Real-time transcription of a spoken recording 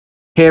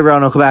Hey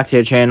everyone, welcome back to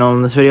your channel.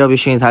 In this video, I'll be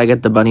showing you how to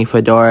get the Bunny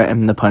Fedora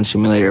and the Punch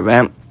Simulator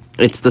event.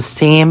 It's the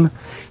same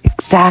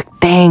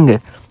exact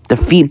thing. The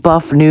Feet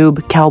Buff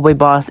Noob, Cowboy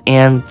Boss,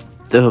 and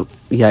the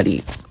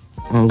Yeti.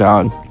 Oh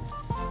god.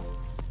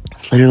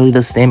 It's literally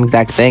the same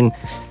exact thing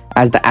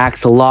as the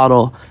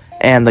Axolotl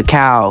and the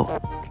cow.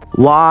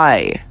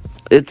 Why?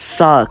 It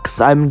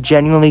sucks. I'm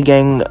genuinely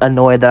getting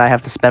annoyed that I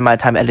have to spend my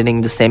time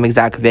editing the same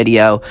exact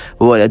video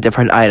with a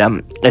different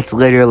item. It's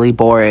literally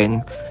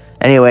boring.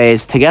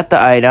 Anyways, to get the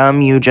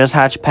item, you just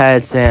hatch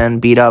pets and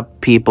beat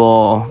up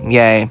people.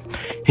 Yay.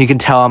 You can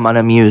tell I'm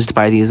unamused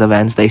by these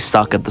events. They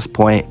suck at this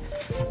point.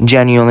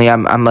 Genuinely,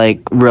 I'm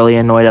like really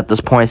annoyed at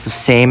this point. It's the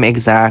same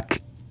exact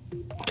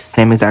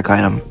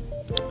item.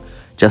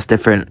 Just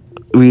different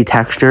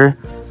retexture,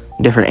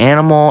 different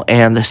animal,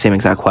 and the same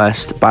exact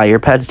quest. Buy your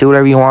pets, do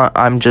whatever you want.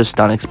 I'm just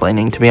done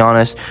explaining, to be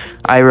honest.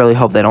 I really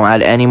hope they don't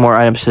add any more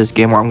items to this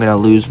game or I'm gonna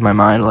lose my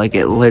mind. Like,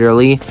 it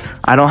literally,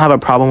 I don't have a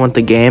problem with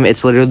the game.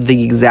 It's literally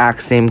the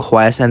exact same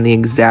quest and the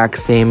exact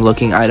same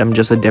looking item,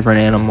 just a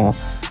different animal.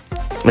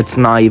 It's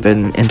not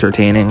even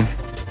entertaining.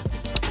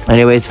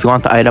 Anyways, if you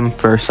want the item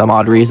for some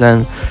odd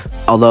reason,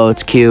 although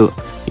it's cute,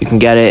 you can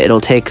get it.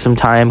 It'll take some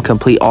time,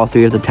 complete all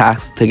 3 of the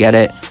tasks to get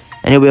it,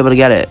 and you'll be able to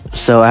get it.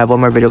 So I have one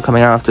more video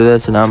coming out after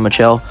this, and then I'm gonna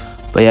chill.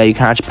 But yeah, you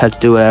can hatch pets,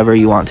 do whatever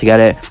you want to get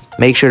it.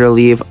 Make sure to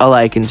leave a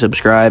like and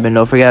subscribe, and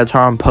don't forget to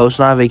turn on post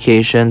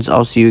notifications.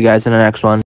 I'll see you guys in the next one.